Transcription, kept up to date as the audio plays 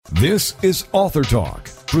This is Author Talk,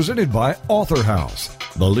 presented by Author House,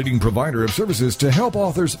 the leading provider of services to help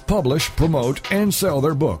authors publish, promote, and sell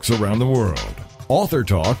their books around the world. Author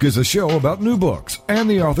Talk is a show about new books and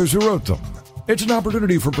the authors who wrote them. It's an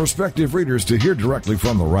opportunity for prospective readers to hear directly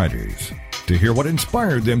from the writers, to hear what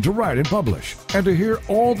inspired them to write and publish, and to hear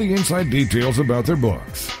all the inside details about their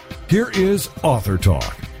books. Here is Author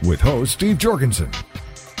Talk with host Steve Jorgensen.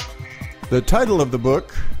 The title of the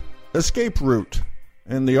book, Escape Route,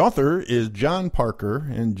 and the author is John Parker,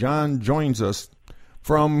 and John joins us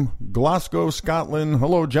from Glasgow, Scotland.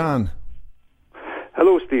 Hello, John.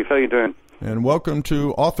 Hello, Steve. How you doing? And welcome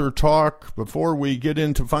to Author Talk. Before we get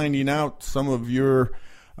into finding out some of your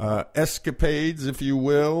escapades, if you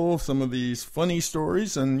will, some of these funny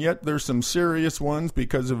stories, and yet there's some serious ones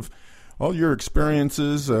because of all your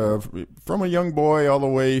experiences from a young boy all the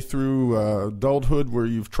way through adulthood where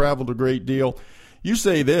you've traveled a great deal. You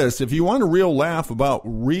say this: if you want a real laugh about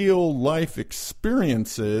real life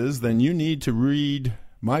experiences, then you need to read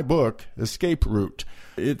my book, Escape Route.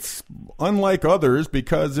 It's unlike others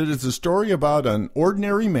because it is a story about an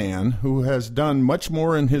ordinary man who has done much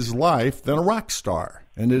more in his life than a rock star,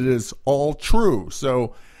 and it is all true.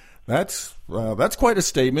 So that's quite a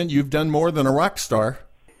statement. You've done more than a rock star.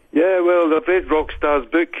 Yeah, well, I've read rock stars'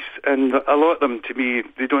 books, and a lot of them, to me,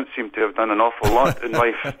 they don't seem to have done an awful lot in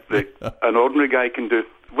life that an ordinary guy can do.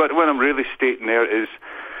 What I'm really stating there is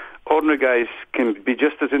ordinary guys can be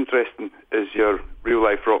just as interesting as your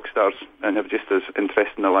real-life rock stars and have just as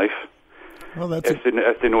interesting a life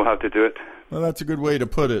if they know how to do it. Well, that's a good way to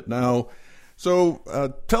put it. Now,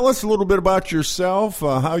 so tell us a little bit about yourself,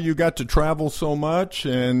 how you got to travel so much,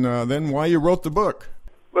 and then why you wrote the book.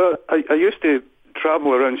 Well, I used to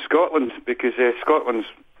travel around Scotland because Scotland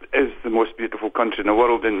is the most beautiful country in the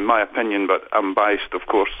world, in my opinion, but I'm biased, of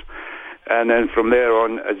course. And then from there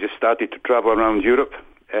on, I just started to travel around Europe,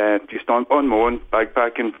 just on my own,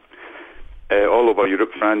 backpacking, all over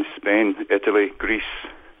Europe: France, Spain, Italy, Greece,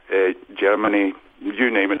 Germany,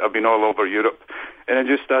 you name it. I've been all over Europe, and I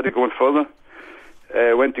just started going further.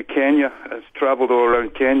 Went to Kenya. I travelled all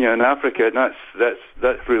around Kenya and Africa, and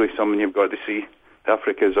that's really something you've got to see.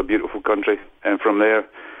 Africa is a beautiful country, and from there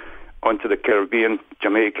onto the Caribbean,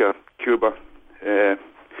 Jamaica, Cuba.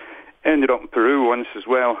 Ended up in Peru once as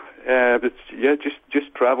well. But yeah,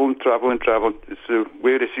 just traveling. It's a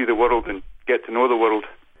way to see the world and get to know the world.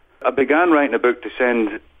 I began writing a book to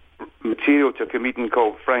send material to a comedian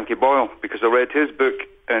called Frankie Boyle because I read his book,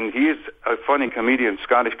 and he is a funny comedian,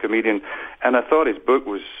 Scottish comedian, and I thought his book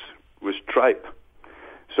was tripe.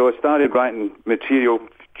 So I started writing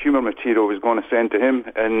humor material I was going to send to him,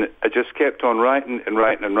 and I just kept on writing, and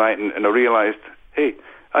I realized, hey,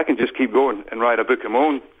 I can just keep going and write a book of my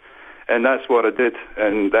own. And that's what I did,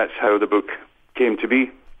 and that's how the book came to be.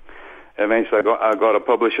 Eventually I got a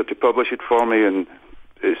publisher to publish it for me, and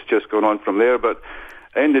it's just gone on from there. But at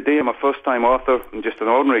the end of the day, I'm a first-time author. I'm just an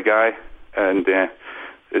ordinary guy, and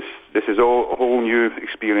this is all a whole new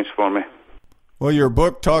experience for me. Well, your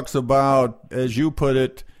book talks about, as you put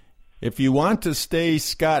it, if you want to stay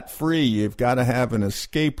scot-free, you've got to have an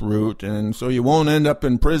escape route, and so you won't end up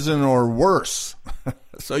in prison or worse.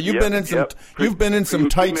 So you've been in some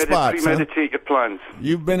tight spots. Premeditate your plans.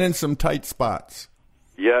 You've been in some tight spots.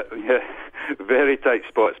 Yeah, very tight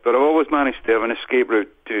spots. But I've always managed to have an escape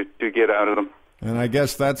route to get out of them. And I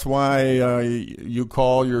guess that's why you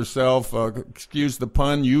call yourself, excuse the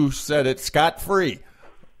pun, you said it, scot-free.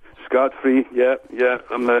 Scot-free, yeah.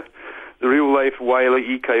 I'm the real-life Wile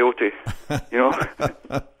E. Coyote, you know.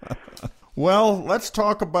 Well, let's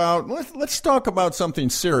talk about something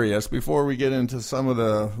serious before we get into some of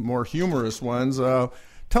the more humorous ones.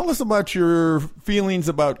 Tell us about your feelings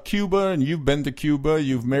about Cuba, and you've been to Cuba.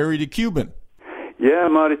 You've married a Cuban. Yeah,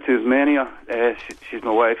 I'm married to Ismenia. She's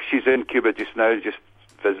my wife. She's in Cuba just now, just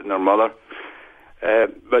visiting her mother.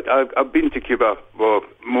 But I've been to Cuba, well,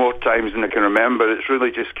 more times than I can remember. It's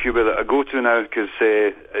really just Cuba that I go to now because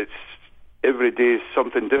it's every day is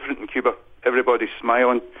something different in Cuba. Everybody's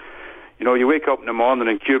smiling. You know, you wake up in the morning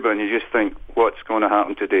in Cuba and you just think, what's going to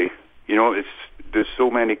happen today? You know, there's so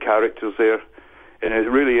many characters there. And it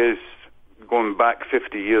really is going back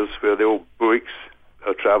 50 years where the old Buicks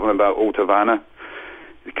are traveling about Old Havana,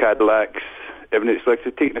 the Cadillacs, everything. It's like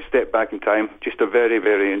they're taking a step back in time. Just a very,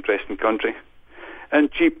 very interesting country.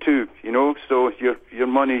 And cheap too, you know, so your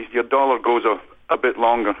money, your dollar goes a bit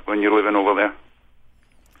longer when you're living over there.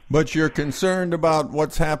 But you're concerned about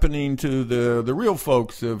what's happening to the real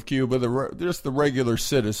folks of Cuba, just the regular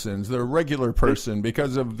citizens, the regular person,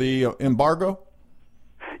 because of the embargo?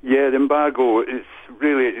 Yeah, the embargo is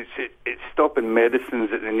really it's stopping medicines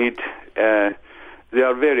that they need. They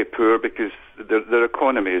are very poor because their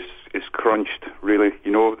economy is crunched. Really,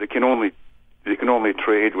 they can only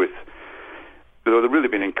trade with. Though they've really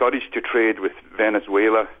been encouraged to trade with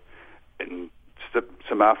Venezuela and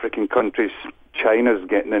some African countries. China's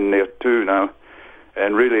getting in there too now,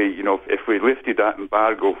 and really, if we lifted that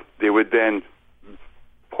embargo, they would then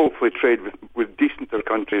hopefully trade with decenter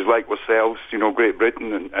countries like ourselves, Great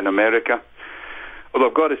Britain and America. Although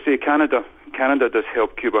I've got to say, Canada does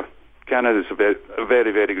help Cuba. Canada's a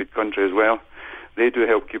very, very good country as well. They do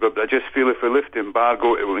help Cuba, but I just feel if we lift the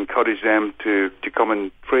embargo, it will encourage them to come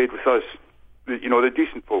and trade with us. The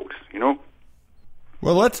decent folks,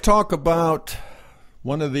 Well, let's talk about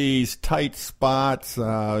one of these tight spots.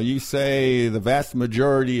 You say the vast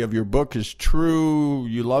majority of your book is true.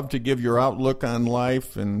 You love to give your outlook on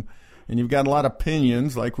life, and you've got a lot of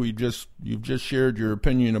opinions, like you've just shared your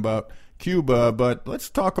opinion about Cuba. But let's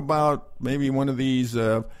talk about maybe one of these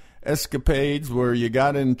escapades where you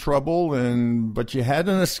got in trouble, but you had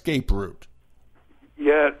an escape route.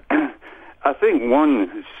 Yeah, I think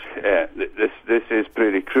one this is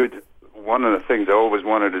pretty crude. One of the things I always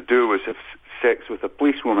wanted to do was have sex with a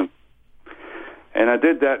policewoman, and I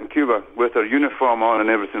did that in Cuba with her uniform on and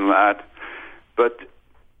everything like that. But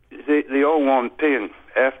they all want paying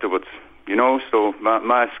afterwards, So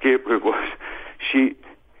my escape route was she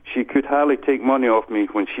could hardly take money off me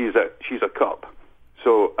when she's a cop.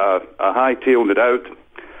 So I hightailed it out,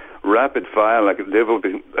 rapid fire like the devil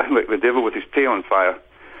with his tail on fire.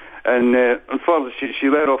 And unfortunately, she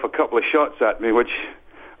let off a couple of shots at me, which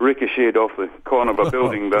ricocheted off the corner of a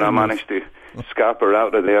building, but I managed to scarp her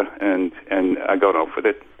out of there, and I got off with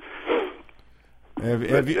it.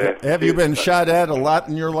 Have you been shot at a lot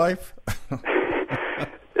in your life? That's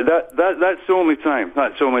the only time.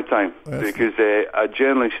 Because I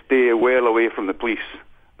generally stay well away from the police.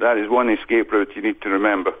 That is one escape route you need to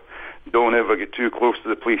remember. Don't ever get too close to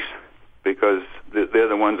the police, because they're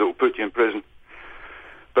the ones that will put you in prison.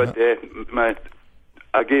 But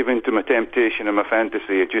I gave in to my temptation and my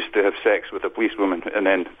fantasy just to have sex with a policewoman and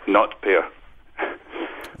then not pay her.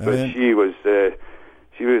 But she was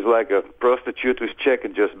like a prostitute whose check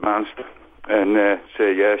had just bounced, and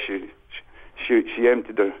she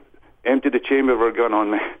emptied the chamber of her gun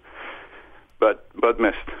on me, but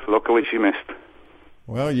missed. Luckily, she missed.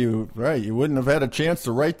 Well, you wouldn't have had a chance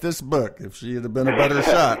to write this book if she had been a better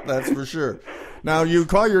shot. That's for sure. Now, you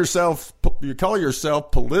call yourself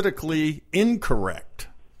politically incorrect.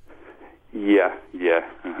 Yeah.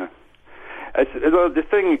 Uh-huh. The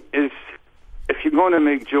thing is, if you're going to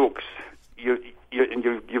make jokes,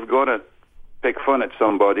 you've got to pick fun at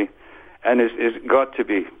somebody, and it's got to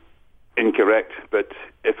be incorrect. But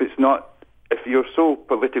if you're so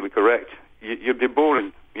politically correct, you'd be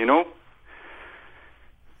boring.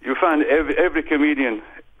 You find every comedian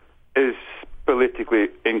is politically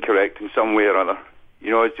incorrect in some way or other.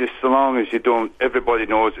 It's just so long as you don't. Everybody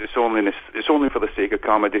knows it's only for the sake of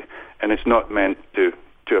comedy, and it's not meant to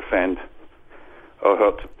offend or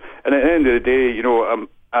hurt. And at the end of the day,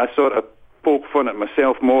 I sort of poke fun at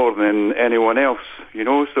myself more than anyone else.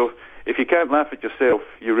 So if you can't laugh at yourself,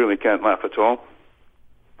 you really can't laugh at all.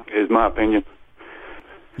 Is my opinion.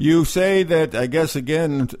 You say that, I guess,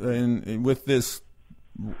 again, with this,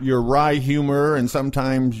 your wry humor, and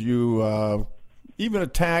sometimes you even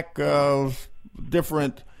attack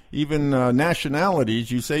different, even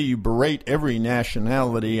nationalities. You say you berate every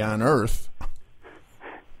nationality on Earth.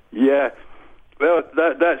 Yeah, well,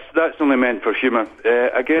 that's only meant for humor.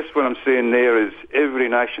 I guess what I'm saying there is every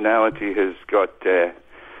nationality has got,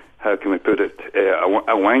 how can we put it,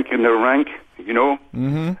 a wank in their rank.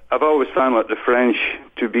 Mm-hmm. I've always found the French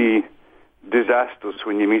to be disasters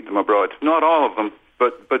when you meet them abroad. Not all of them,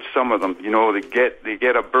 but some of them. They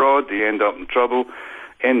get abroad, they end up in trouble,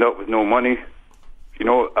 end up with no money.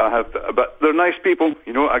 But they're nice people.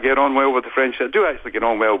 I get on well with the French. I do actually get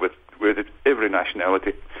on well with every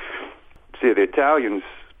nationality. Say the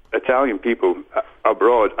Italian people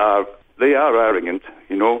abroad are arrogant.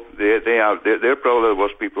 They're probably the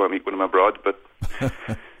worst people I meet when I'm abroad. But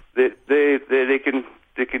they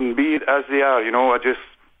can be as they are. I just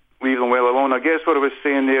leave them well alone. I guess what I was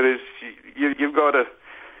saying there is you've got to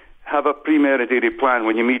have a premeditated plan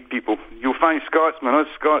when you meet people. You'll find Scotsmen. Us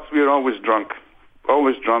Scots, we're always drunk,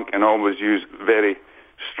 and always use very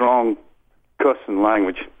strong cussing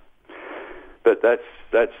language. But that's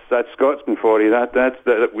Scotsman for you.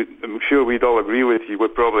 I'm sure we'd all agree with you. We're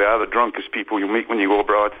probably are the drunkest people you meet when you go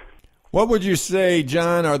abroad. What would you say,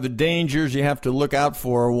 John, are the dangers you have to look out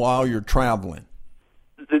for while you're traveling?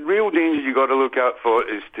 The real danger you got to look out for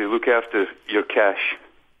is to look after your cash,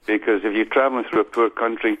 because if you're traveling through a poor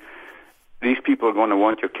country, these people are going to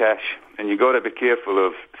want your cash. and you got to be careful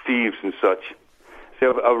of thieves and such.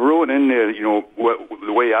 So I wrote in there,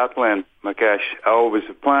 the way I plan my cash. I always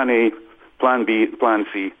have Plan A, Plan B, Plan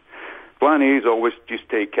C. Plan A is always just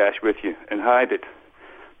take cash with you and hide it.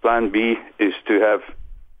 Plan B is to have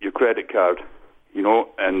your credit card,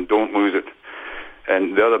 and don't lose it.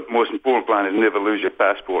 And the other most important plan is never lose your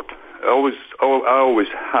passport. I always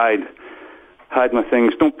hide my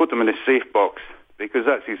things. Don't put them in a safe box, because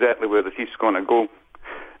that's exactly where the thief's going to go.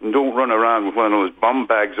 And don't run around with one of those bum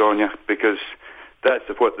bags on you, because that's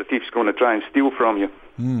what the thief's going to try and steal from you.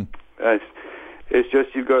 It's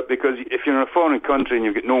just because if you're in a foreign country and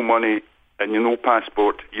you've got no money and you've no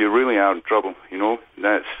passport, you really are in trouble,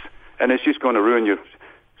 and it's just going to ruin your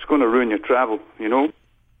travel,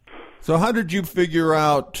 So how did you figure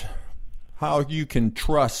out how you can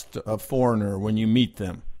trust a foreigner when you meet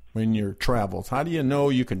them in your travels? How do you know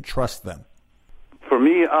you can trust them? For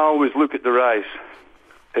me, I always look at their eyes.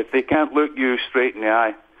 If they can't look you straight in the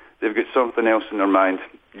eye, they've got something else in their mind,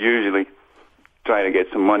 usually trying to get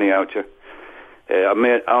some money out you. I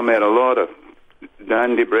met a lot of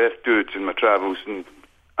dandy breath dudes in my travels, and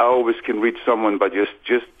I always can read someone by just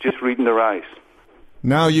reading their eyes.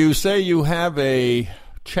 Now, you say you have a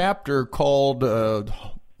chapter called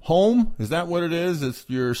Home. Is that what it is? It's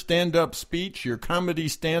your stand-up speech, your comedy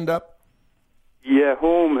stand-up? Yeah,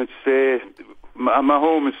 home. It's my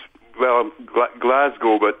home is,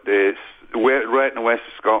 Glasgow, but it's right in the west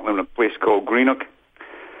of Scotland, a place called Greenock.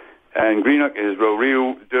 And Greenock is a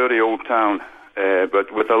real dirty old town,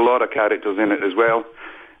 but with a lot of characters in it as well.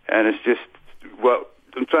 And it's just,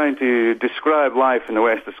 I'm trying to describe life in the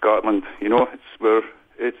west of Scotland. It's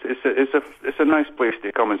a nice place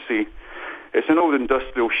to come and see. It's an old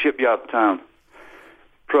industrial shipyard town.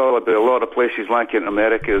 Probably a lot of places like it in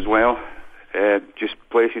America as well. Just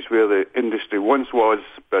places where the industry once was,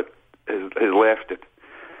 but has left it.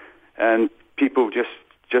 And people just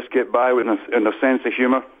get by with a sense of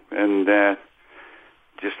humor and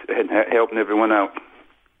just helping everyone out.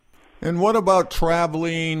 And what about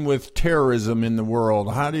traveling with terrorism in the world?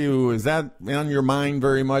 Is that on your mind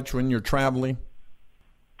very much when you're traveling?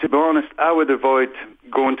 To be honest, I would avoid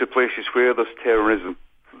going to places where there's terrorism,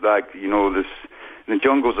 like, this in the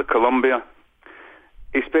jungles of Colombia,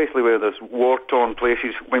 especially where there's war-torn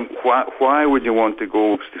places. Why would you want to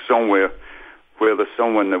go to somewhere where there's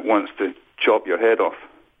someone that wants to chop your head off?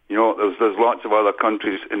 There's lots of other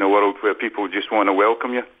countries in the world where people just want to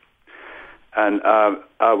welcome you. And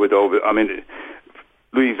I would always,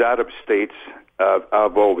 these Arab states,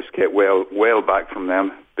 I've always kept well back from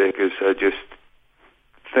them, because I just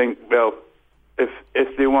think, if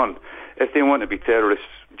they want to be terrorists,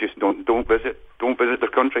 just don't visit their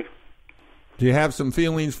country. Do you have some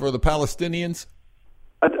feelings for the Palestinians?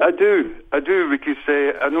 I do, because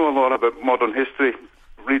I know a lot about modern history,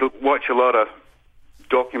 watch a lot of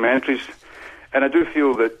documentaries, and I do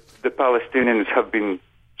feel that the Palestinians have been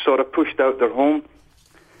sort of pushed out their home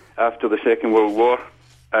after the Second World War,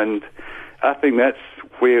 and I think that's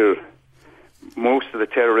where most of the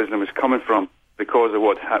terrorism is coming from, because of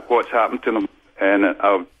what's happened to them. And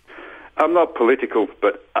I'm not political,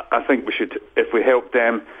 but I think we should, if we help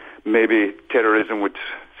them, maybe terrorism would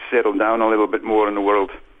settle down a little bit more in the world.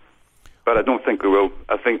 But I don't think we will.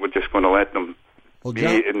 I think we're just going to let them be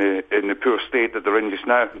in the poor state that they're in just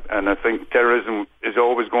now. And I think terrorism is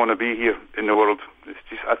always going to be here in the world.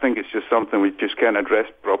 I think it's just something we just can't address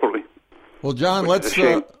properly. Well, John,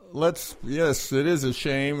 yes, it is a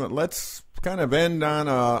shame. Let's kind of end on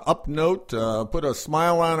a up note, put a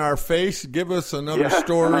smile on our face, give us another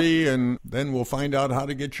story, and then we'll find out how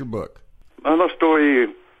to get your book. Another story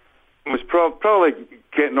was probably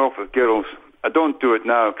getting off with girls. I don't do it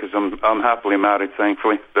now because I'm happily married,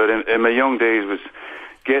 thankfully. But in my young days was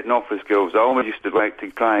getting off with girls. I always used to like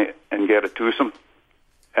to try and get a twosome.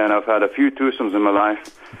 And I've had a few twosomes in my life.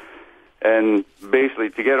 And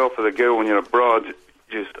basically, to get off with a girl when you're abroad,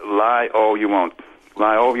 just lie all you want.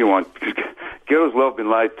 Lie all you want. Because girls love being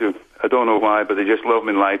lied to. I don't know why, but they just love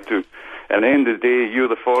being lied to. And at the end of the day, you're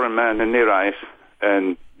the foreign man in their eyes.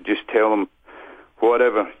 And just tell them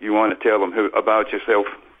whatever you want to tell them about yourself.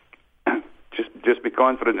 Just be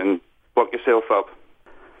confident and work yourself up.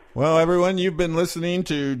 Well, everyone, you've been listening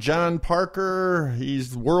to John Parker.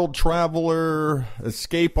 He's world traveler,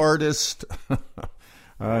 escape artist.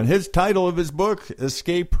 And his title of his book,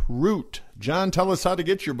 Escape Route. John, tell us how to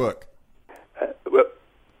get your book.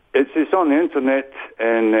 It's on the internet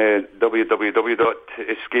and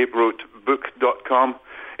www.escaperoutebook.com.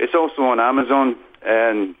 It's also on Amazon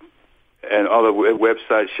and other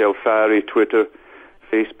websites, Shelfari, Twitter,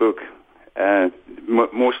 Facebook.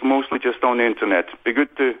 Mostly just on the internet. Be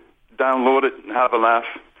good to download it and have a laugh.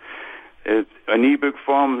 An e-book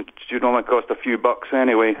form should only cost a few bucks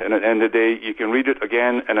anyway, and at the end of the day, you can read it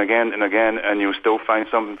again and again and again, and you'll still find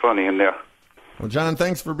something funny in there. Well, John,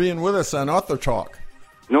 thanks for being with us on Author Talk.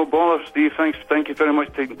 No bother, Steve. Thanks. Thank you very much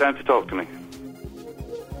for taking time to talk to me.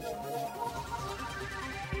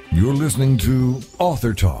 You're listening to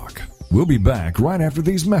Author Talk. We'll be back right after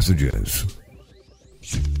these messages.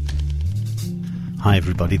 Hi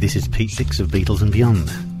everybody, this is Pete Dix of Beatles and Beyond.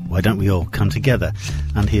 Why don't we all come together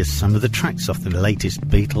and hear some of the tracks off the latest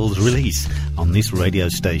Beatles release on this radio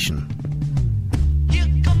station.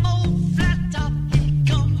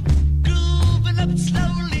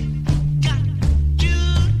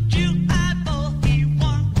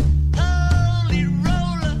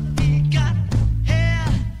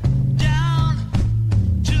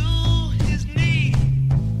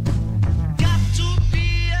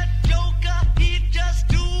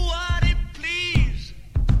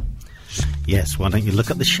 Yes, why don't you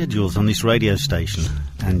look up the schedules on this radio station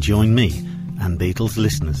and join me and Beatles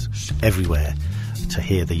listeners everywhere to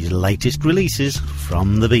hear the latest releases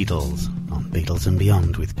from the Beatles on Beatles and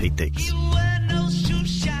Beyond with Pete Dix.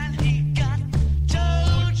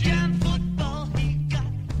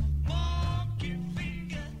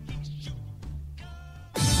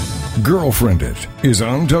 Girlfriend It is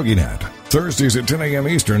on TogiNet. Thursdays at 10 a.m.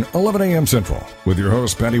 Eastern, 11 a.m. Central, with your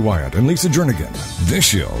hosts Patty Wyatt and Lisa Jernigan. This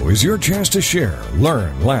show is your chance to share,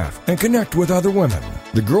 learn, laugh, and connect with other women.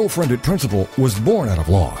 The Girlfriend It principle was born out of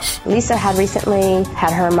loss. Lisa had recently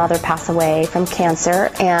had her mother pass away from cancer,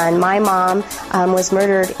 and my mom was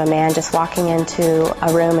murdered. A man just walking into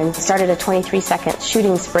a room and started a 23-second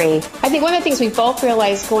shooting spree. I think one of the things we both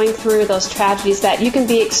realized going through those tragedies that you can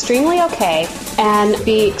be extremely okay and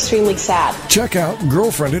be extremely sad. Check out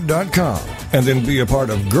girlfriendit.com and then be a part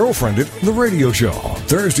of Girlfriend It, the radio show.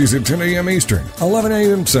 Thursdays at 10 a.m. Eastern, 11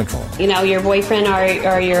 a.m. Central. You know, your boyfriend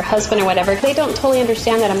or your husband or whatever, they don't totally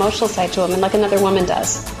understand that emotional side to them like another woman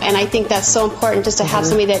does. And I think that's so important just to have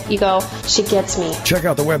somebody that you go, she gets me. Check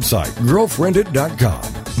out the website,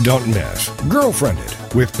 girlfriendit.com. Don't miss Girlfriend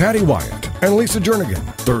It with Patty Wyatt and Lisa Jernigan.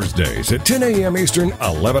 Thursdays at 10 a.m. Eastern,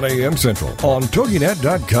 11 a.m. Central on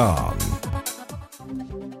toginet.com.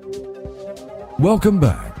 Welcome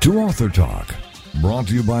back to Author Talk, brought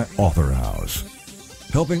to you by Author House,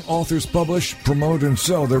 helping authors publish, promote, and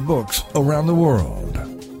sell their books around the world.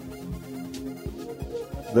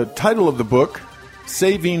 The title of the book,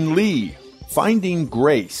 Saving Lee, Finding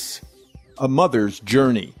Grace, A Mother's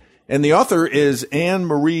Journey. And the author is Anne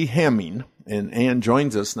Marie Hemming, and Anne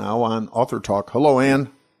joins us now on Author Talk. Hello, Anne.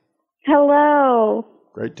 Hello.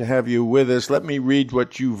 Great to have you with us. Let me read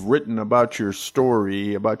what you've written about your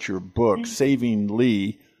story, about your book, Saving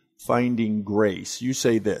Lee, Finding Grace. You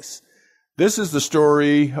say this: this is the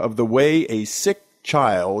story of the way a sick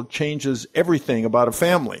child changes everything about a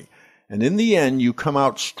family. And in the end, you come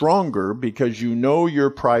out stronger because you know your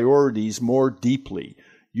priorities more deeply.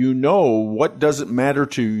 You know what doesn't matter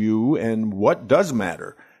to you and what does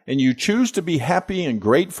matter. And you choose to be happy and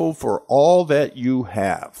grateful for all that you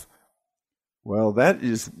have. Well, that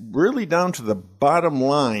is really down to the bottom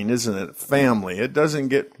line, isn't it? Family. It doesn't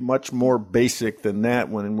get much more basic than that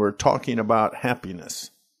when we're talking about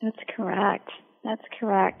happiness. That's correct. That's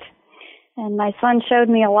correct. And my son showed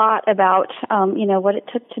me a lot about, what it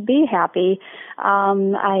took to be happy.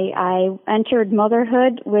 I entered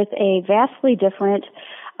motherhood with a vastly different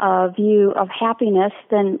view of happiness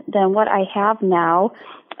than what I have now.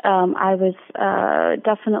 I was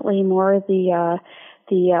definitely more the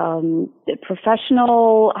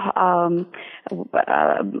professional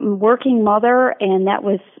working mother, and that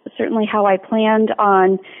was certainly how I planned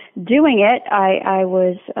on doing it. I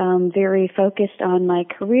was very focused on my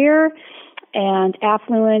career and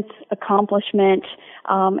affluence, accomplishment,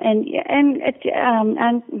 and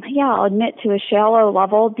I'll admit to a shallow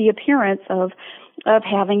level the appearance of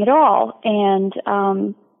having it all. And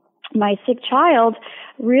my sick child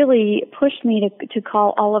really pushed me to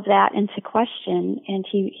call all of that into question, and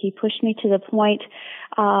he pushed me to the point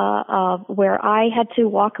of where I had to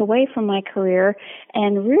walk away from my career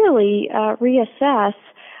and really reassess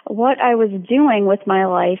what I was doing with my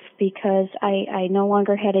life, because I no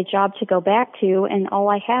longer had a job to go back to, and all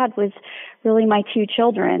I had was really my two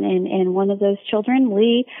children, and one of those children,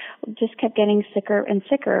 Lee, just kept getting sicker and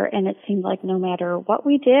sicker, and it seemed like no matter what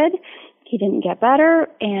we did, he didn't get better,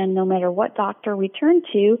 and no matter what doctor we turned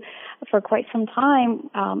to, for quite some time,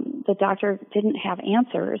 the doctor didn't have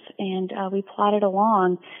answers, and we plodded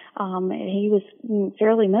along. He was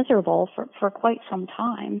fairly miserable for quite some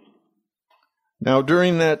time. Now,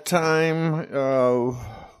 during that time,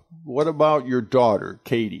 what about your daughter,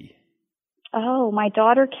 Katie? Oh, my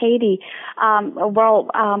daughter Katie.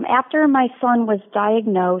 After my son was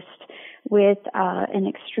diagnosed with an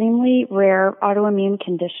extremely rare autoimmune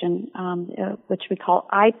condition, which we call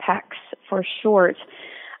IPEX for short,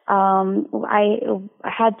 I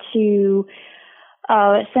had to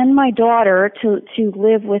send my daughter to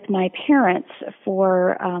live with my parents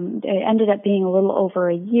for, it ended up being a little over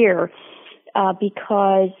a year,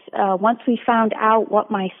 because once we found out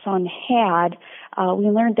what my son had, we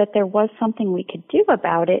learned that there was something we could do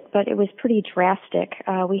about it, but it was pretty drastic.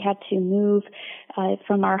 We had to move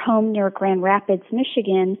from our home near Grand Rapids,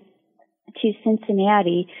 Michigan, to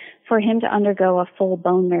Cincinnati for him to undergo a full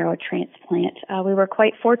bone marrow transplant. We were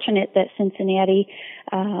quite fortunate that Cincinnati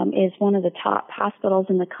is one of the top hospitals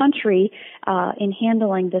in the country in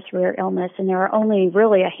handling this rare illness, and there are only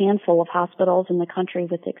really a handful of hospitals in the country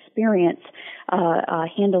with experience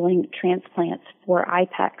handling transplants for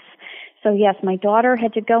IPEX. So yes, my daughter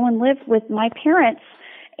had to go and live with my parents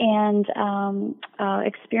and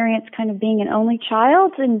experience kind of being an only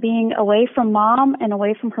child and being away from mom and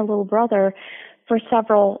away from her little brother for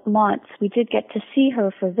several months. We did get to see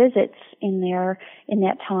her for visits in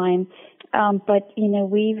that time. But,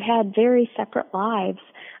 we've had very separate lives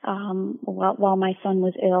while my son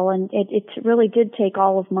was ill, and it really did take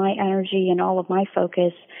all of my energy and all of my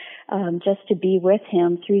focus just to be with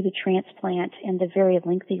him through the transplant and the very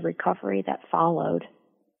lengthy recovery that followed.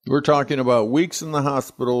 We're talking about weeks in the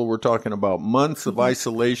hospital. We're talking about months of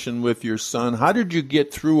isolation with your son. How did you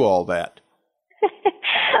get through all that?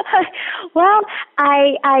 Well,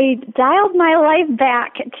 I dialed my life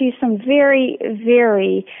back to some very,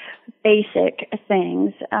 very basic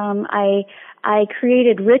things. I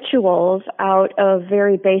created rituals out of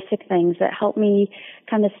very basic things that help me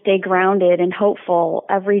kind of stay grounded and hopeful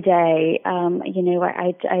every day.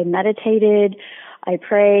 I meditated, I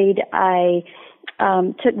prayed, I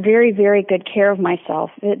took very, very good care of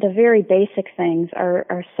myself. The very basic things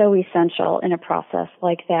are so essential in a process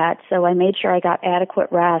like that. So I made sure I got adequate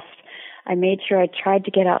rest. I made sure I tried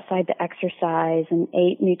to get outside to exercise and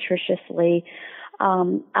ate nutritiously.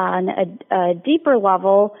 On a deeper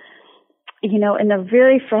level, in the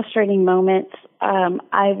very frustrating moments,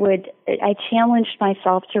 I challenged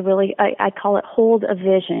myself to really, I call it hold a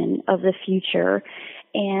vision of the future.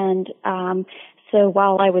 And so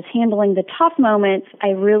while I was handling the tough moments, I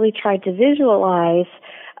really tried to visualize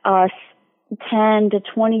us 10 to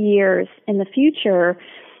 20 years in the future,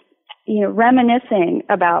 reminiscing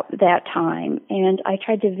about that time. And I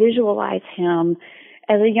tried to visualize him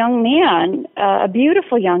as a young man, a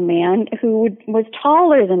beautiful young man who was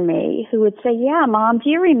taller than me, who would say, "Yeah, Mom, do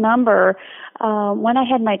you remember when I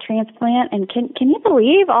had my transplant? And can you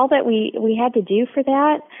believe all that we had to do for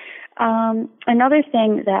that?" Another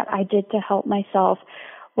thing that I did to help myself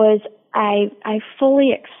was I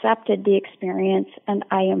fully accepted the experience and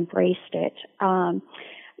I embraced it.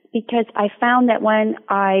 Because I found that when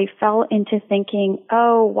I fell into thinking,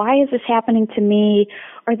 oh, why is this happening to me?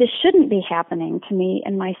 Or this shouldn't be happening to me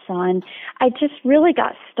and my son, I just really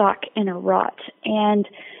got stuck in a rut. And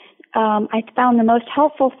I found the most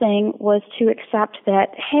helpful thing was to accept that,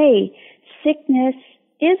 hey, sickness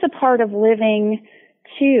is a part of living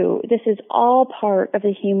too. This is all part of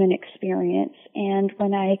the human experience. And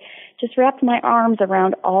when I just wrapped my arms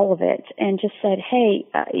around all of it and just said, hey,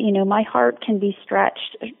 my heart can be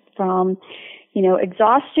stretched from,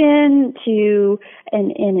 exhaustion to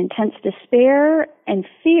an intense despair and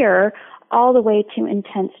fear all the way to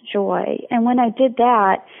intense joy. And when I did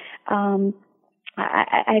that,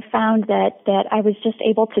 I found that I was just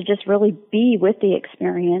able to just really be with the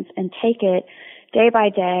experience and take it day by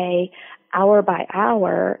day, hour by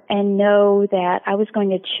hour, and know that I was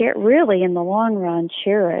going to really in the long run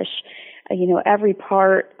cherish, every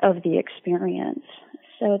part of the experience.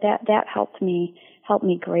 So that helped me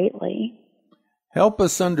greatly. Help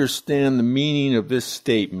us understand the meaning of this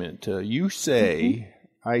statement. You say,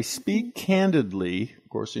 I speak candidly, of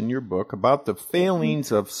course, in your book, about the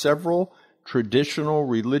failings of several traditional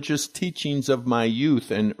religious teachings of my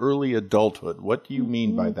youth and early adulthood. What do you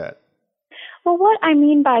mean by that? Well, what I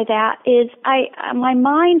mean by that is my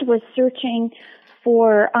mind was searching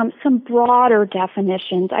for some broader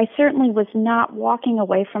definitions. I certainly was not walking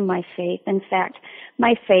away from my faith. In fact,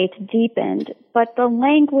 my faith deepened. But the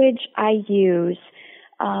language I use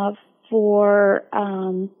for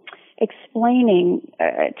explaining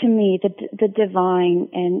to me the divine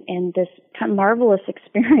and this kind of marvelous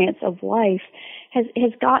experience of life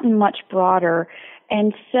has gotten much broader.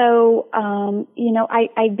 And so,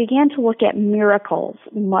 I began to look at miracles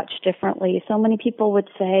much differently. So many people would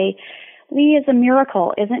say, Lee is a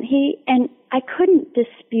miracle, isn't he? And I couldn't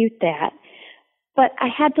dispute that. But I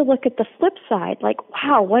had to look at the flip side, like,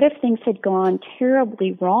 wow, what if things had gone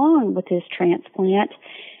terribly wrong with his transplant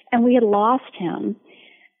and we had lost him?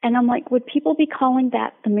 And I'm like, would people be calling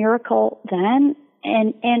that the miracle then?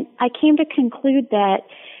 And I came to conclude that,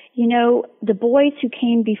 you know, the boys who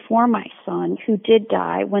came before my son, who did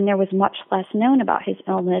die when there was much less known about his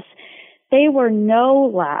illness, they were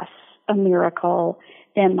no less a miracle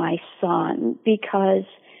than my son, because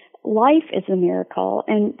life is a miracle,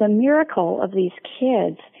 and the miracle of these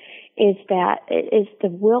kids is the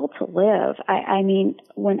will to live. I mean,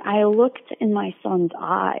 when I looked in my son's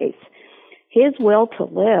eyes, his will to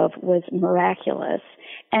live was miraculous,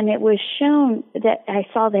 and it was shown that I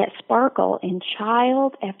saw that sparkle in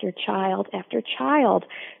child after child after child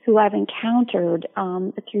who I've encountered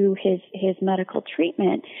through his medical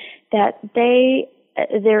treatment, that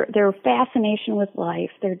their fascination with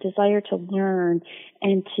life, their desire to learn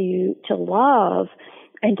and to love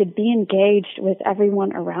and to be engaged with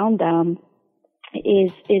everyone around them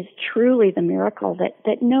is truly the miracle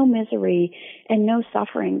that no misery and no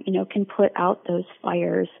suffering, you know, can put out those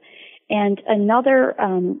fires. And another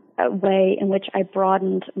way in which I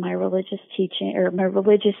broadened my religious teaching, or my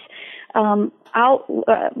religious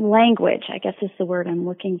language, I guess is the word I'm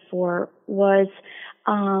looking for, was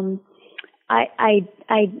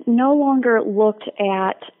I no longer looked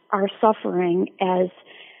at our suffering as,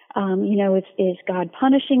 you know, is God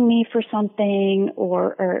punishing me for something,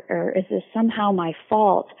 or is this somehow my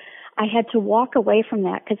fault? I had to walk away from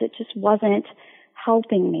that because it just wasn't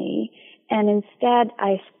helping me. And instead,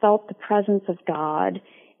 I felt the presence of God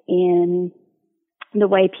in the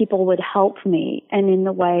way people would help me, and in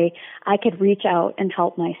the way I could reach out and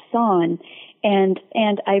help my son. And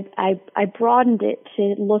I broadened it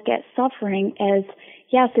to look at suffering as,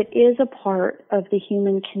 yes, it is a part of the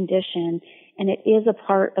human condition, and it is a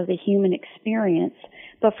part of the human experience.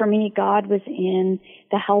 But for me, God was in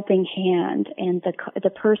the helping hand, and the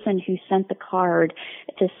person who sent the card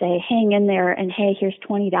to say, hang in there, and hey, here's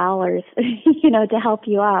 $20, you know, to help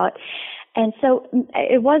you out. And so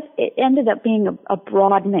it ended up being a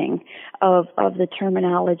broadening of the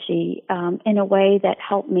terminology in a way that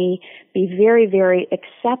helped me be very, very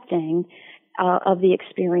accepting of the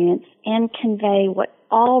experience and convey what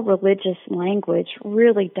all religious language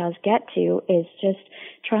really does get to, is just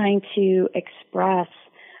trying to express,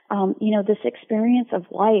 you know, this experience of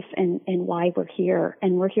life and why we're here.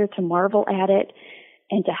 And we're here to marvel at it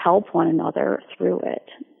and to help one another through it.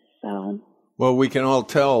 So. Well, we can all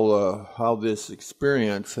tell how this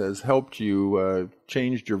experience has helped you,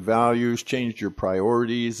 changed your values, changed your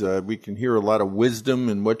priorities. We can hear a lot of wisdom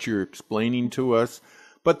in what you're explaining to us.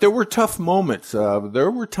 But there were tough moments.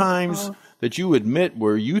 There were times that you admit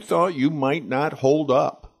where you thought you might not hold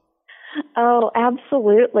up. Oh,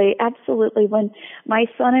 absolutely. Absolutely. When my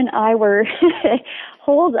son and I were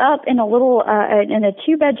holed up in a little, in a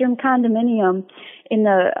 2-bedroom condominium in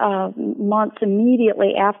the months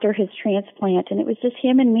immediately after his transplant, and it was just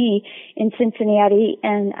him and me in Cincinnati,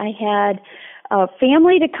 and I had a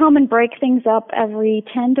family to come and break things up every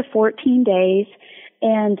 10 to 14 days.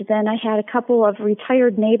 And then I had a couple of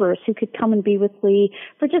retired neighbors who could come and be with Lee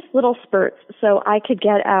for just little spurts so I could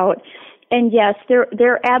get out. And yes,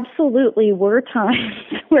 there absolutely were times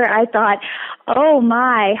where I thought, oh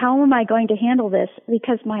my, how am I going to handle this?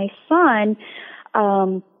 Because my son,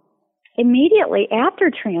 immediately after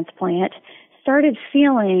transplant, started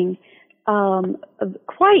feeling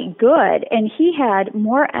quite good, and he had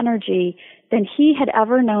more energy than he had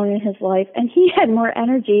ever known in his life, and he had more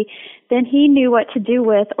energy than he knew what to do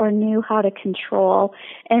with or knew how to control.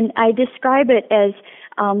 And I describe it as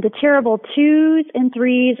the terrible 2s and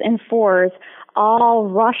 3s and 4s all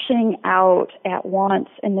rushing out at once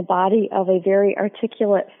in the body of a very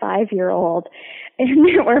articulate 5-year-old. And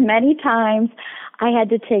there were many times I had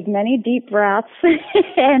to take many deep breaths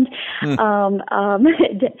and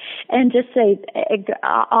just say,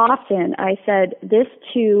 often I said, this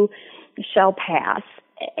too shall pass.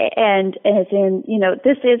 And as in, you know,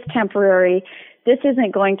 this is temporary. This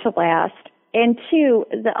isn't going to last. And 2,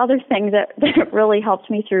 the other thing that really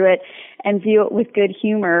helped me through it and view it with good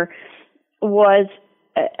humor was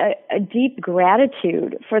a deep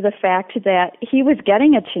gratitude for the fact that he was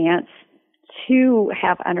getting a chance to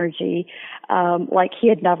have energy like he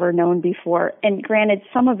had never known before. And granted,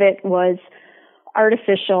 some of it was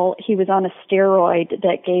artificial. He was on a steroid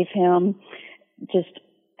that gave him just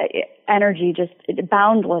energy, just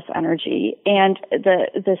boundless energy. And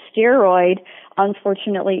the steroid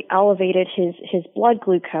unfortunately elevated his blood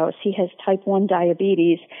glucose. He has type 1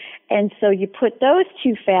 diabetes. And so you put those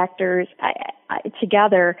 2 factors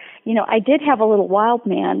together. You know, I did have a little wild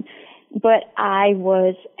man But I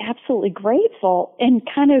was absolutely grateful and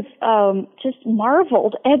kind of just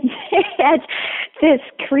marveled at this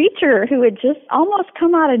creature who had just almost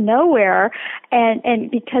come out of nowhere,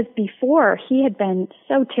 and because before he had been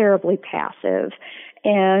so terribly passive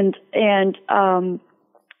and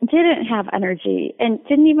didn't have energy and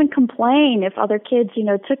didn't even complain if other kids,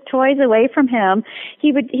 took toys away from him.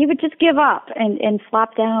 He would just give up and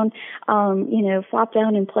flop down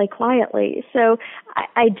and play quietly. So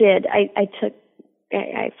I did.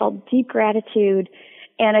 I felt deep gratitude,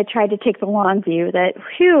 and I tried to take the long view that,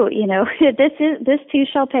 this too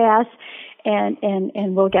shall pass,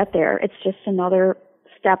 and we'll get there. It's just another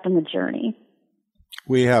step in the journey.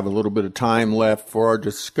 We have a little bit of time left for our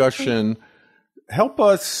discussion. Help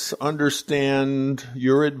us understand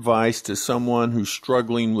your advice to someone who's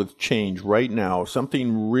struggling with change right now,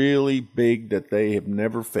 something really big that they have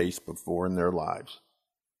never faced before in their lives.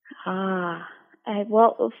 I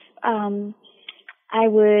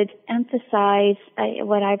would emphasize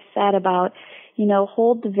what I've said about,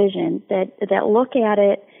 hold the vision, that look at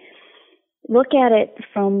it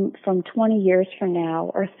from 20 years from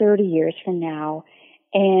now or 30 years from now,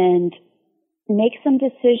 and make some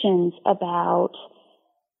decisions about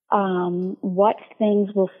what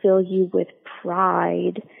things will fill you with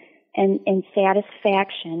pride and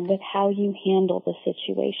satisfaction with how you handle the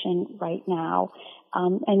situation right now,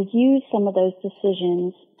 and use some of those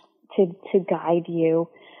decisions to guide you.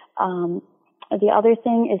 The other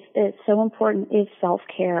thing is so important is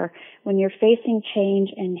self-care. When you're facing change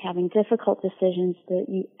and having difficult decisions, that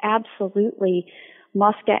you absolutely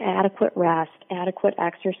must get adequate rest, adequate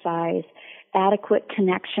exercise, adequate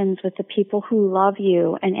connections with the people who love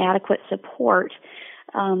you, and adequate support,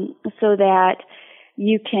 so that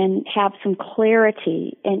you can have some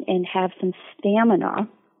clarity and have some stamina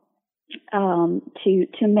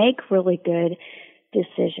to make really good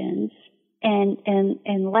decisions. And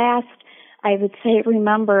last, I would say,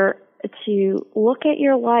 remember to look at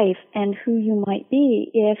your life and who you might be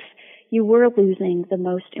if you were losing the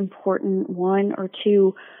most important one or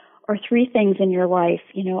two or three things in your life.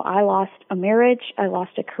 I lost a marriage, I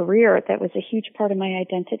lost a career that was a huge part of my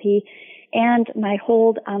identity, and my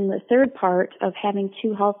hold on the third part of having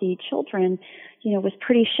two healthy children, was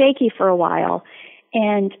pretty shaky for a while.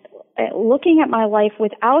 And looking at my life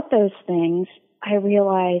without those things, I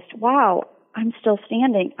realized, wow, I'm still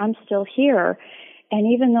standing, I'm still here. And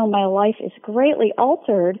even though my life is greatly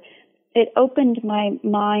altered, it opened my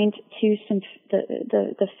mind to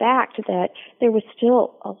the fact that there was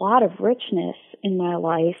still a lot of richness in my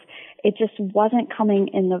life. It just wasn't coming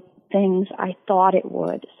in the things I thought it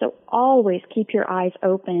would. So always keep your eyes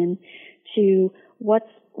open to what's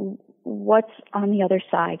on the other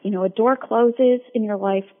side. A door closes in your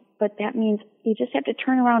life, but that means you just have to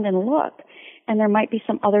turn around and look, and there might be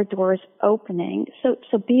some other doors opening. So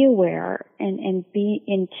be aware and be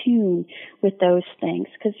in tune with those things,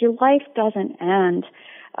 because your life doesn't end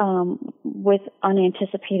with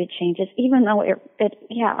unanticipated changes, even though it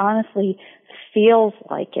honestly feels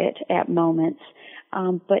like it at moments.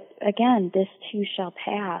 But again, this too shall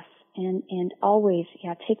pass, and always,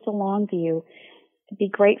 take the long view. Be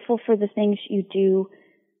grateful for the things you do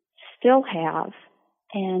still have,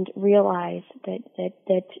 and realize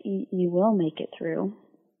that you will make it through.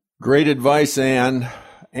 Great advice, Anne.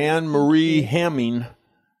 Anne Marie Hamming.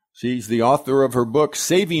 She's the author of her book,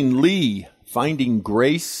 Saving Lee, Finding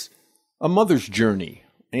Grace, A Mother's Journey.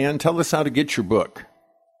 Anne, tell us how to get your book.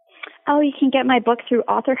 Oh, you can get my book through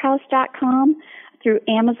authorhouse.com, through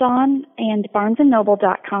Amazon and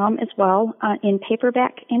barnesandnoble.com as well, in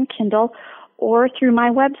paperback and Kindle, or through my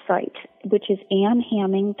website, which is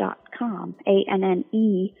annehamming.com,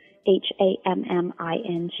 ANNEHAMMING.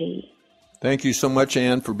 Thank you so much,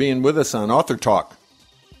 Anne, for being with us on Author Talk.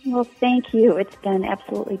 Well, thank you. It's been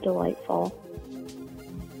absolutely delightful.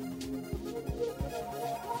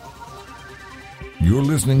 You're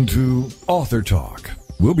listening to Author Talk.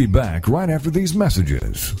 We'll be back right after these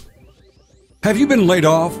messages. Have you been laid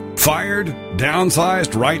off, fired,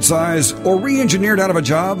 downsized, right-sized, or re-engineered out of a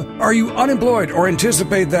job? Are you unemployed or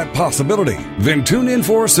anticipate that possibility? Then tune in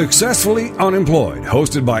for Successfully Unemployed,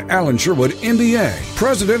 hosted by Alan Sherwood, MBA,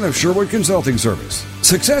 president of Sherwood Consulting Service.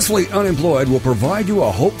 Successfully Unemployed will provide you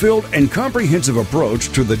a hope-filled and comprehensive approach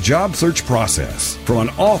to the job search process from an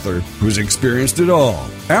author who's experienced it all.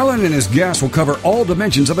 Alan and his guests will cover all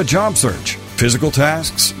dimensions of a job search: physical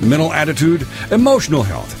tasks, mental attitude, emotional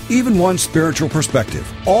health, even one's spiritual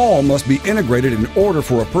perspective. All must be integrated in order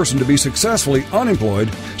for a person to be successfully unemployed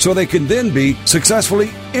so they can then be successfully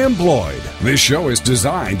employed. This show is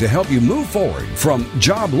designed to help you move forward from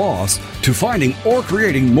job loss to finding or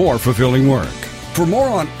creating more fulfilling work. For more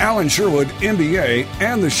on Alan Sherwood, MBA,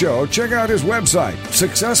 and the show, check out his website,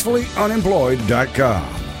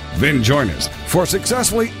 successfullyunemployed.com. Then join us for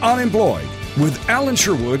Successfully Unemployed with Alan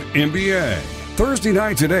Sherwood, MBA. Thursday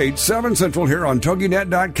nights at 8, 7 Central here on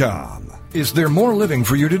TogiNet.com. Is there more living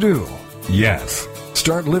for you to do? Yes.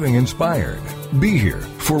 Start living inspired. Be here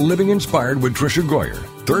for Living Inspired with Tricia Goyer.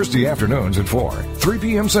 Thursday afternoons at 4, 3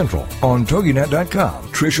 p.m. Central on TogiNet.com.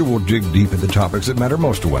 Tricia will dig deep into topics that matter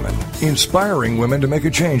most to women, inspiring women to make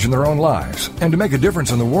a change in their own lives and to make a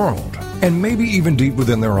difference in the world, and maybe even deep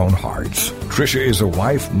within their own hearts. Tricia is a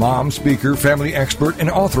wife, mom, speaker, family expert, and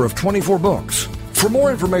author of 24 books. For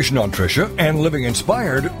more information on Tricia and Living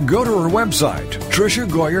Inspired, go to her website,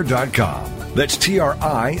 TriciaGoyer.com. That's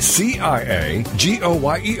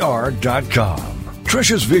TriciaGoyer.com.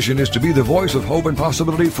 Tricia's vision is to be the voice of hope and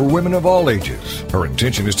possibility for women of all ages. Her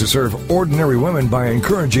intention is to serve ordinary women by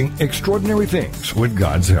encouraging extraordinary things with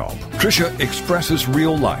God's help. Tricia expresses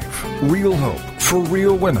real life, real hope for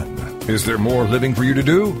real women. Is there more living for you to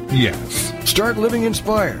do? Yes. Start living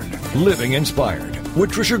inspired. Living Inspired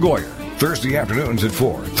with Tricia Goyer. Thursday afternoons at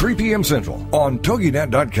 4, 3 p.m. Central on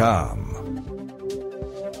TogiNet.com.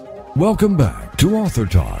 Welcome back to Author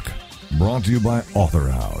Talk, brought to you by Author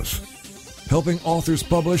House, helping authors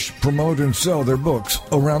publish, promote, and sell their books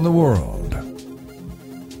around the world.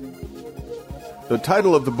 The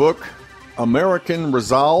title of the book, American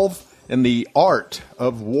Resolve and the Art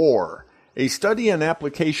of War, a study and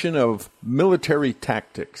application of military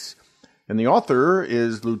tactics. And the author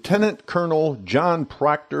is Lieutenant Colonel John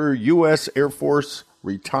Proctor, U.S. Air Force,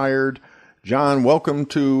 retired. John, welcome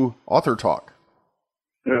to Author Talk.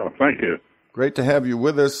 Yeah, thank you. Great to have you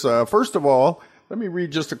with us. First of all, let me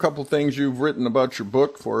read just a couple things you've written about your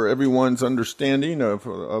book for everyone's understanding of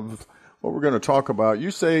what we're going to talk about.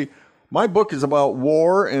 You say, my book is about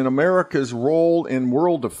war and America's role in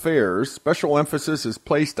world affairs. Special emphasis is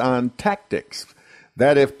placed on tactics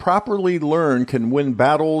that, if properly learned, can win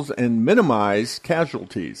battles and minimize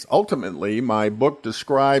casualties. Ultimately, my book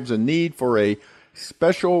describes a need for a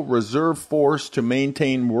special reserve force to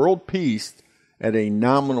maintain world peace at a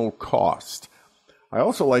nominal cost. I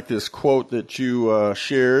also like this quote that you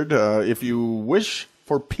shared, if you wish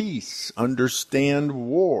for peace, understand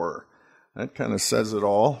war. That kind of says it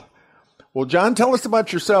all. Well, John, tell us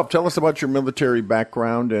about yourself. Tell us about your military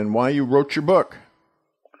background and why you wrote your book.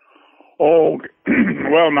 Oh,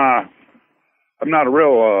 well, I'm not a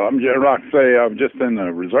real, I'm just like to say I'm just in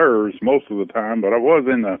the reserves most of the time, but I was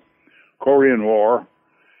in the Korean War,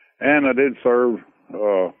 and I did serve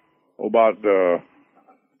about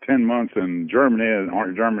 10 months in Germany,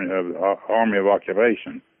 Army of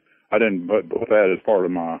Occupation. I didn't put that as part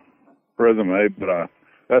of my resume, but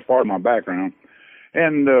that's part of my background.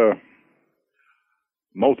 And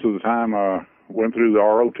most of the time I went through the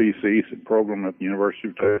ROTC program at the University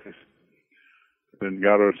of Texas. Then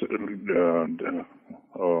got a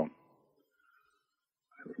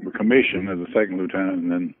commission as a second lieutenant,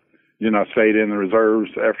 and then I stayed in the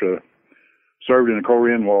reserves after served in the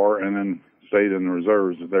Korean War, and then stayed in the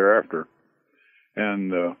reserves thereafter.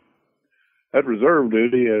 And that reserve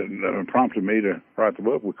duty prompted me to write the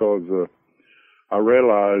book because I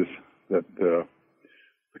realized that the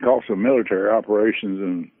cost of military operations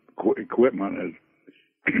and equipment has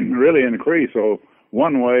really increased. So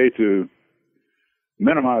one way to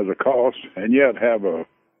minimize the cost and yet have a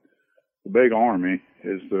big army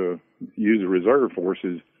is to use the reserve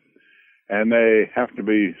forces, and they have to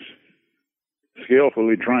be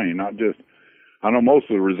skillfully trained, not just, I know most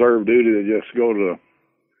of the reserve duty, they just go to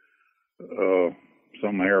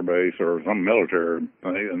some air base or some military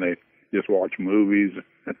thing, and they just watch movies,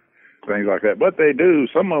 things like that. But they do,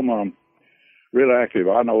 some of them are really active.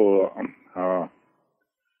 I know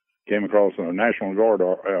came across a National Guard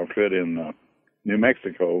outfit in New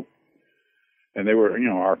Mexico, and they were,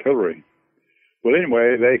 artillery. Well,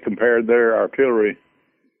 anyway, they compared their artillery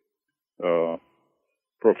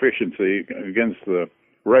proficiency against the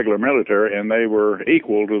regular military, and they were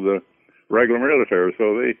equal to the regular military.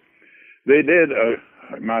 So they did, I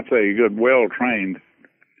might say, good, well-trained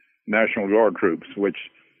National Guard troops, which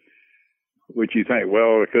you think,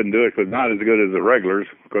 well, they couldn't do it because not as good as the regulars,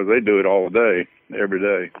 because they do it all day, every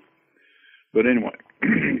day. But anyway,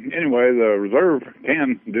 the reserve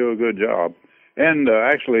can do a good job. And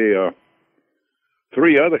actually,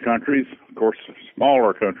 3 other countries, of course,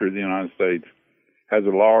 smaller countries, the United States, has a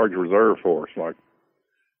large reserve force. Like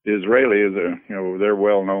the Israelis, they're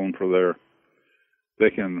well known for they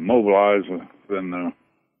can mobilize within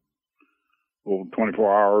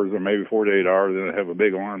 24 hours or maybe 48 hours, and they have a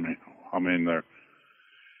big army. I mean, they're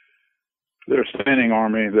a standing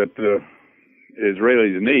army that the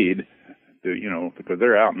Israelis need because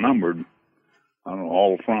they're outnumbered on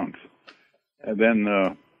all fronts. And then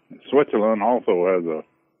Switzerland also has a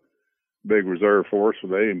big reserve force.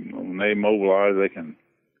 When they mobilize, they can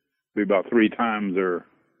be about 3 times their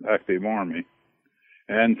active army.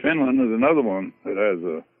 And Finland is another one that has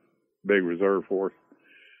a big reserve force.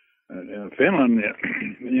 And Finland,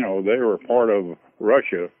 they were part of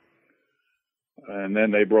Russia, and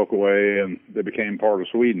then they broke away and they became part of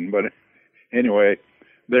Sweden. But anyway,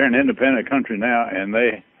 they're an independent country now, and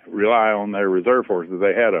they rely on their reserve forces.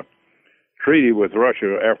 They had a treaty with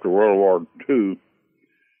Russia after World War II.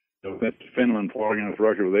 So that Finland fought against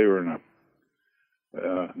Russia, they were in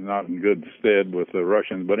not in good stead with the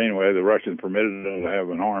Russians. But anyway, the Russians permitted them to have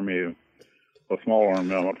an army, a small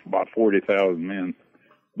army of about 40,000 men.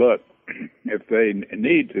 But if they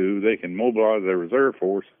need to, they can mobilize their reserve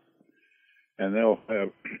force, and they'll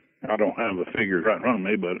have, I don't have the figures right in front of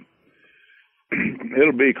me, but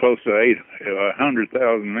it'll be close to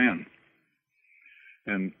 100,000 men.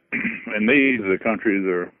 And these countries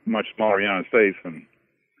are much smaller than the United States, and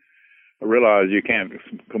I realize you can't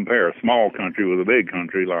compare a small country with a big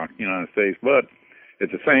country like the United States, but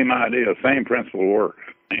it's the same idea, same principle works.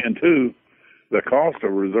 And two, the cost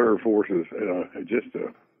of reserve forces is just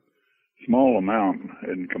a small amount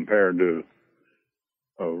in compared to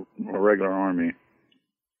a regular army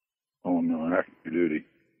on active duty.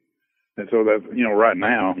 And so that, right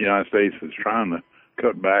now, the United States is trying to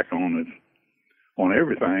cut back on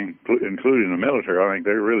everything, including the military. I think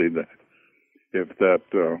they're really if that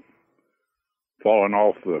falling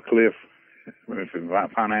off the cliff, if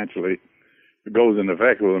it financially goes into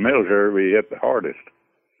effect with the military, we hit the hardest.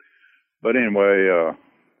 But anyway,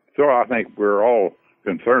 so I think we're all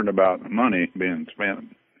concerned about money being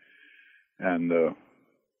spent, and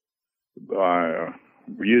by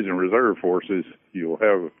using reserve forces, you'll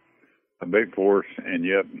have a big force and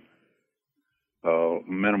yet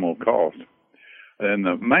minimal cost. And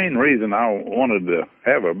the main reason I wanted to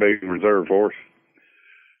have a big reserve force,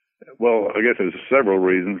 well, I guess there's several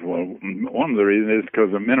reasons. Well, one of the reasons is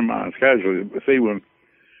because of minimized casualties. See, when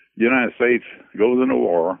the United States goes into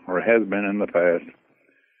war, or has been in the past,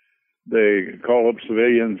 they call up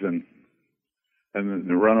civilians and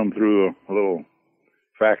run them through a little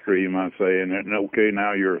factory, you might say, and okay,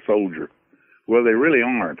 now you're a soldier. Well, they really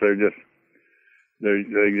aren't. They just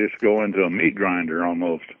go into a meat grinder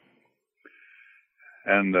almost.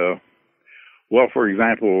 And well, for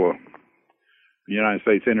example, the United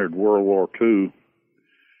States entered World War II,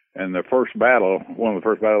 and one of the first battles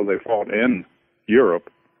they fought in Europe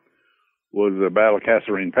was the Battle of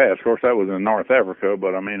Kasserine Pass. Of course, that was in North Africa,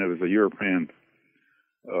 but I mean, it was a European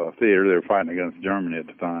theater. They were fighting against Germany at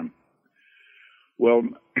the time. Well,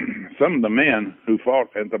 some of the men who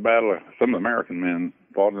fought at the battle, some of the American men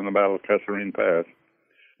fought in the Battle of Kasserine Pass,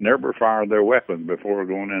 never fired their weapons before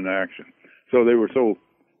going into action. So they were so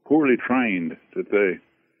poorly trained that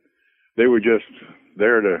they were just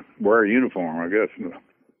there to wear a uniform, I guess,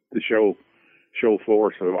 to show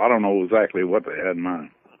force. So I don't know exactly what they had in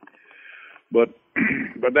mind. But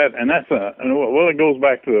it goes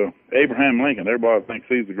back to Abraham Lincoln. Everybody thinks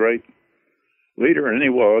he's a great leader, and he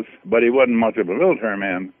was, but he wasn't much of a military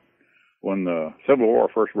man when the Civil War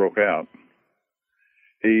first broke out.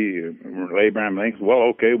 Abraham Lincoln said, well,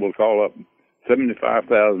 okay, we'll call up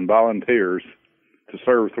 75,000 volunteers to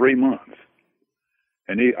serve 3 months.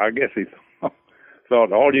 And I guess he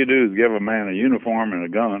thought all you do is give a man a uniform and a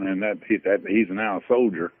gun, and that he's now a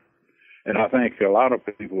soldier. And I think a lot of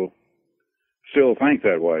people still think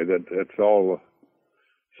that way, that that's all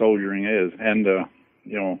soldiering is. And,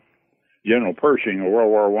 General Pershing, a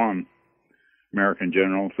World War I American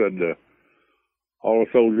general, said all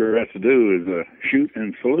a soldier has to do is shoot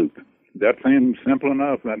and salute. That seems simple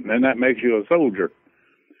enough, and that makes you a soldier.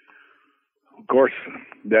 Of course,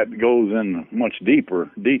 that goes in much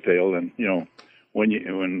deeper detail, and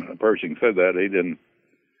when Pershing said that,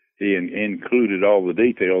 he included all the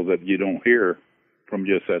details that you don't hear from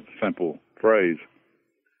just that simple phrase.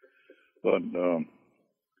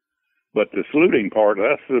 But the saluting part,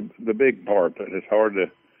 that's the big part. It's hard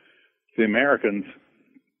to see. Americans,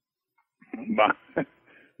 must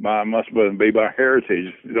be by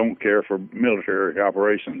heritage, don't care for military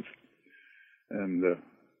operations. And, it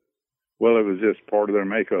was just part of their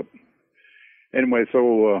makeup. Anyway,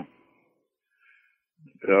 so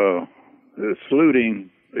the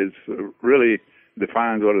saluting really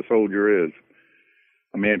defines what a soldier is.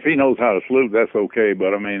 I mean, if he knows how to salute, that's okay,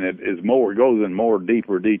 but I mean, it goes in more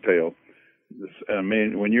deeper detail. I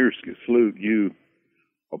mean, when you salute, you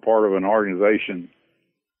are part of an organization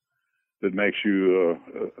that makes you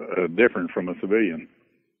different from a civilian.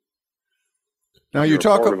 Now you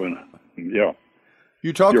talk. Yeah.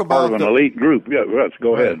 You talk You're about part of an elite group. Yeah, let's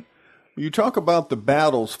go ahead. You talk about the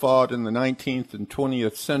battles fought in the 19th and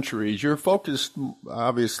 20th centuries. You're focused,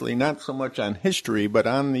 obviously, not so much on history, but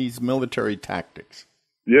on these military tactics.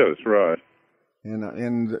 Yes, right.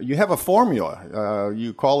 And you have a formula.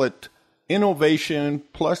 You call it innovation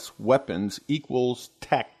plus weapons equals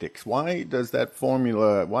tactics. Why does that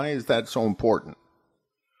formula, why is that so important?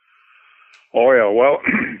 Oh, yeah. Well,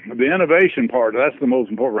 the innovation part, that's the most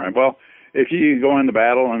important. Well, if you go into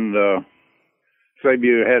battle and say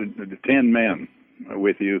you had 10 men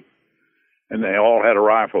with you, and they all had a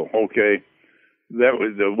rifle. Okay, that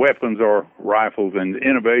was the weapons are rifles, and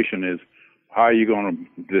innovation is how are you going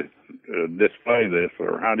to display this,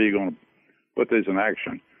 or how are you going to put this in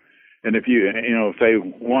action? And if you say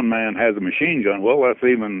one man has a machine gun, well, that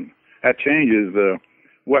changes the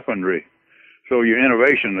weaponry. So your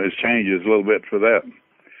innovation changes a little bit for that.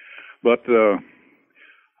 But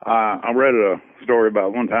I read a story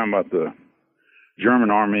about one time about the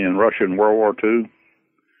German army and Russia in World War II.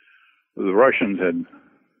 The Russians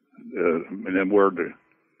were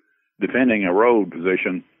defending a road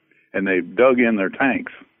position, and they dug in their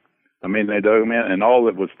tanks. I mean, they dug them in, and all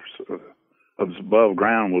that was above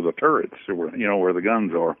ground was the turrets, where the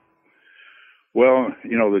guns are. Well,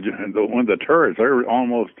 when the turrets, they're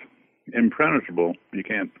almost impenetrable. You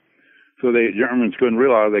can't. So the Germans couldn't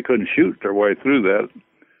realize they couldn't shoot their way through that,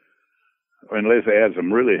 unless they had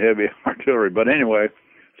some really heavy artillery. But anyway,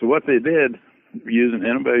 so what they did, using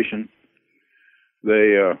innovation,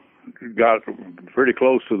 they got pretty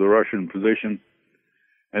close to the Russian position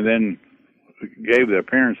and then gave the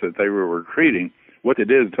appearance that they were retreating. What they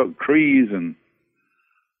did is took trees and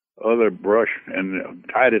other brush and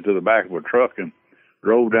tied it to the back of a truck and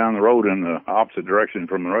drove down the road in the opposite direction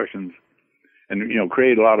from the Russians and,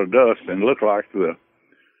 created a lot of dust and looked like the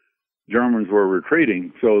Germans were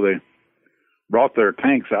retreating. So they brought their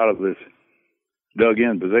tanks out of this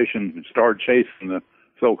dug-in position and started chasing the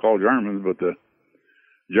so-called Germans, but the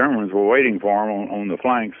Germans were waiting for them on the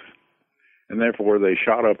flanks, and therefore they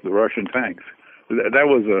shot up the Russian tanks. That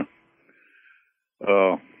was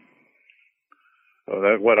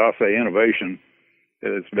what I say innovation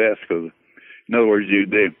at its best, because in other words,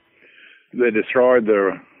 they destroyed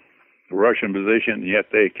the Russian position,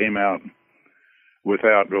 yet they came out with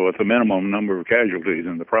a minimum number of casualties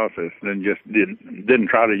in the process, and just didn't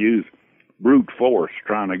try to use brute force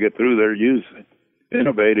trying to get through there. Use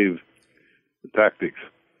innovative tactics.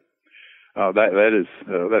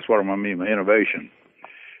 That's what I mean by innovation.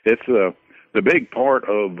 It's the big part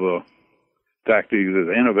of tactics is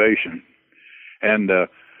innovation, and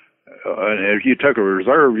if you took a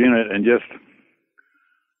reserve unit and just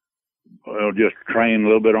train a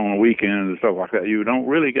little bit on the weekend and stuff like that, you don't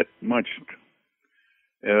really get much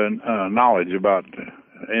knowledge about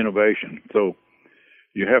innovation. So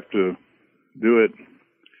you have to do it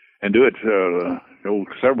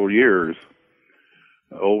several years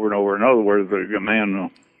over and over. In other words,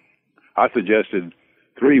 I suggested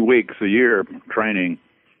 3 weeks a year training,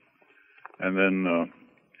 and then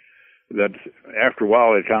that after a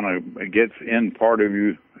while it kind of gets in part of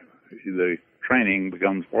you. The training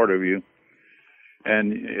becomes part of you,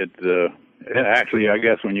 and it actually, I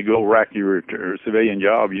guess, when you go rack your civilian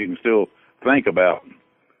job, you can still think about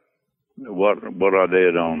what I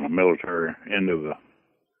did on the military end of the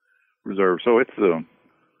reserve. So it's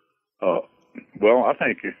well, I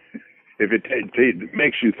think if it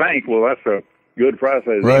makes you think, well, that's a good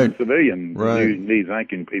process. Right. Even civilian need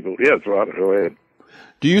thinking people. Yes, right. Go ahead.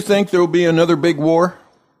 Do you think there will be another big war?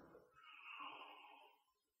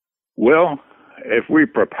 Well, if we're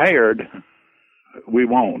prepared, we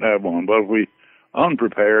won't have one. But if we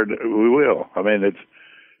unprepared, we will. I mean,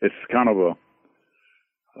 it's kind of a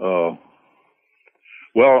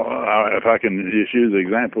if I can just use the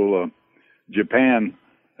example, Japan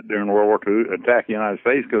during World War II attacked the United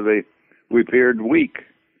States because we appeared weak.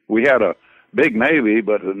 We had a big navy,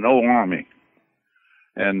 but no army,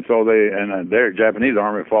 and so their Japanese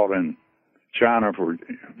army fought in China for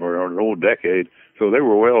an old decade. So they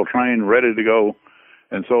were well trained, ready to go,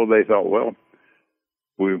 and so they thought, well,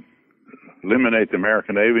 we eliminate the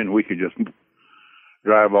American Navy and we could just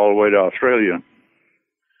drive all the way to Australia,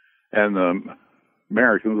 and the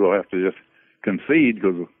Americans will have to just concede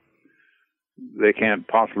because they can't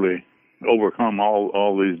possibly overcome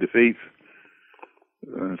all these defeats.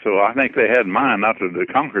 And so I think they had in mind not to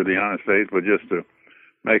conquer the United States, but just to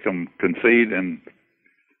make them concede and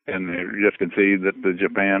just concede that the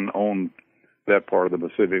Japan owned that part of the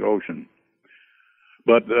Pacific Ocean.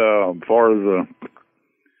 But as far as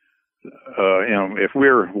if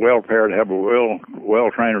we're well prepared to have a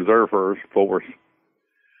well trained reserve force,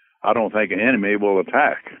 I don't think an enemy will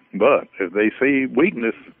attack. But if they see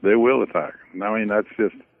weakness, they will attack. I mean, that's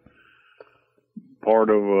just part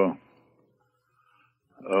of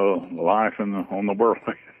life on the world.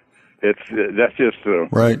 That's just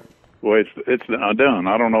right. Well, it's done.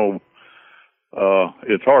 I don't know.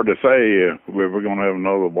 It's hard to say if we're going to have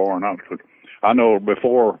another war or not. I know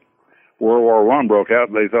before World War I broke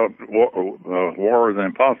out, they thought war is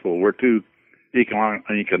impossible. We're too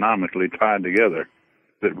economically tied together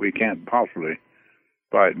that we can't possibly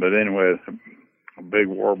fight. But anyway, a big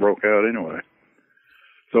war broke out anyway.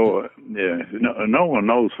 So, yeah, no one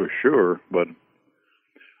knows for sure. But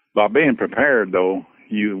by being prepared, though,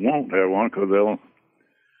 you won't have one because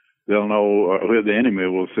they'll know, the enemy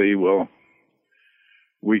will see, well,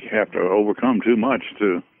 we have to overcome too much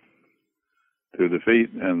to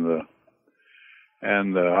defeat, and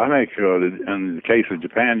I think in the case of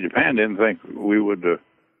Japan didn't think we would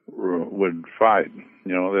fight.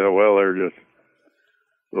 You know, they're just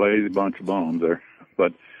a lazy bunch of bums there.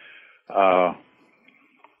 But I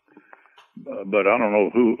don't know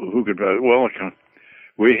who could. Well,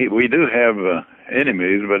 we do have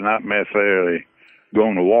enemies, but not necessarily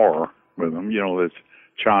going to war with them. You know, it's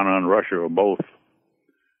China and Russia are both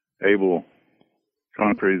able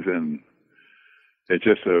countries, and it's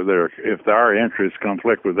just if our interests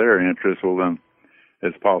conflict with their interests, well, then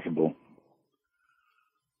it's possible.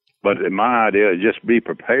 But my idea is just be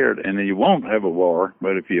prepared, and then you won't have a war.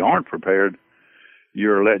 But if you aren't prepared,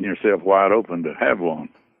 you're letting yourself wide open to have one.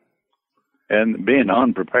 And being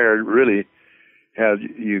unprepared really has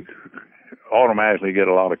you automatically get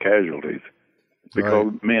a lot of casualties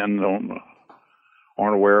because men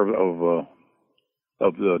aren't aware of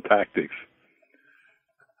the tactics.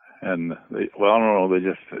 And I don't know.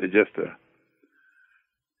 It's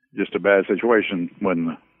just a bad situation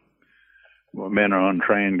when men are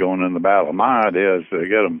untrained going in the battle. My idea is to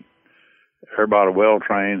get everybody well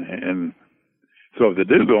trained, and so if they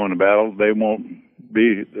do go into battle, they won't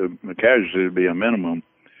be the casualty will be a minimum.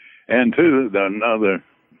 And two, another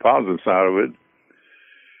positive side of it,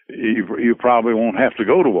 you probably won't have to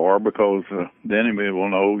go to war because the enemy will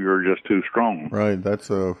know you're just too strong. Right.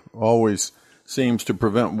 That's always seems to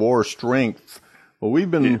prevent war strength. Well,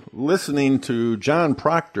 we've been listening to John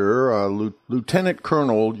Proctor, Lieutenant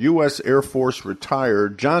Colonel, U.S. Air Force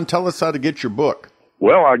retired. John, tell us how to get your book.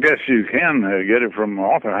 Well, I guess you can get it from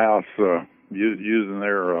Author House using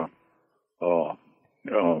their, what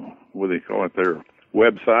do they call it, their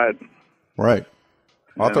website. Right.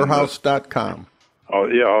 Authorhouse.com. Oh,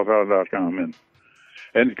 yeah, authorhouse.com.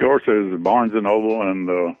 And, of course, there's Barnes & Noble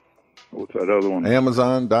and what's that other one?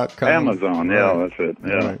 Amazon.com. Amazon, yeah, right. That's it.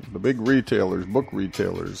 Yeah. Right. The big retailers, book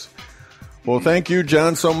retailers. Well, thank you,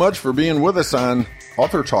 John, so much for being with us on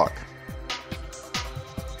Author Talk.